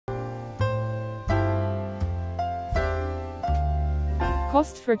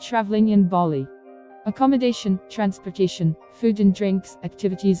Cost for traveling in Bali. Accommodation, transportation, food and drinks,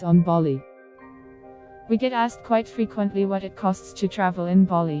 activities on Bali. We get asked quite frequently what it costs to travel in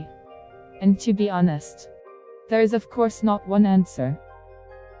Bali. And to be honest, there is of course not one answer.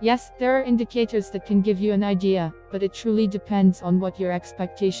 Yes, there are indicators that can give you an idea, but it truly depends on what your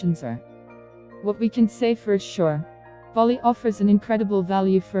expectations are. What we can say for sure, Bali offers an incredible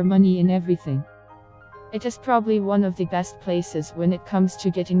value for money in everything. It is probably one of the best places when it comes to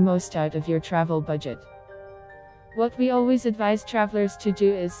getting most out of your travel budget. What we always advise travelers to do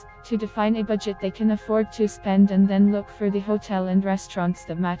is to define a budget they can afford to spend and then look for the hotel and restaurants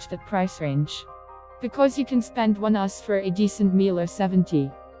that match that price range. Because you can spend $1 for a decent meal or $70.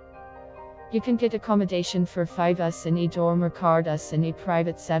 You can get accommodation for $5 in a dorm or $4 in a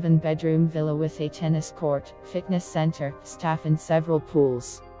private 7-bedroom villa with a tennis court, fitness center, staff and several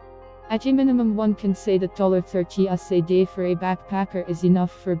pools. At a minimum, one can say that $30 a day for a backpacker is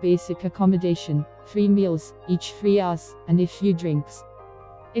enough for basic accommodation, 3 meals, each $3, and a few drinks.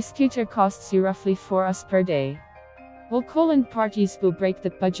 A scooter costs you roughly $4 per day. Alcohol and parties will break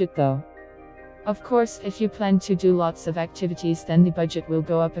that budget though. Of course, if you plan to do lots of activities, then the budget will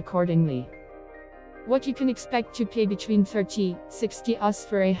go up accordingly. What you can expect to pay between $30–60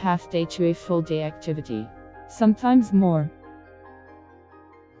 for a half day to a full day activity. Sometimes more.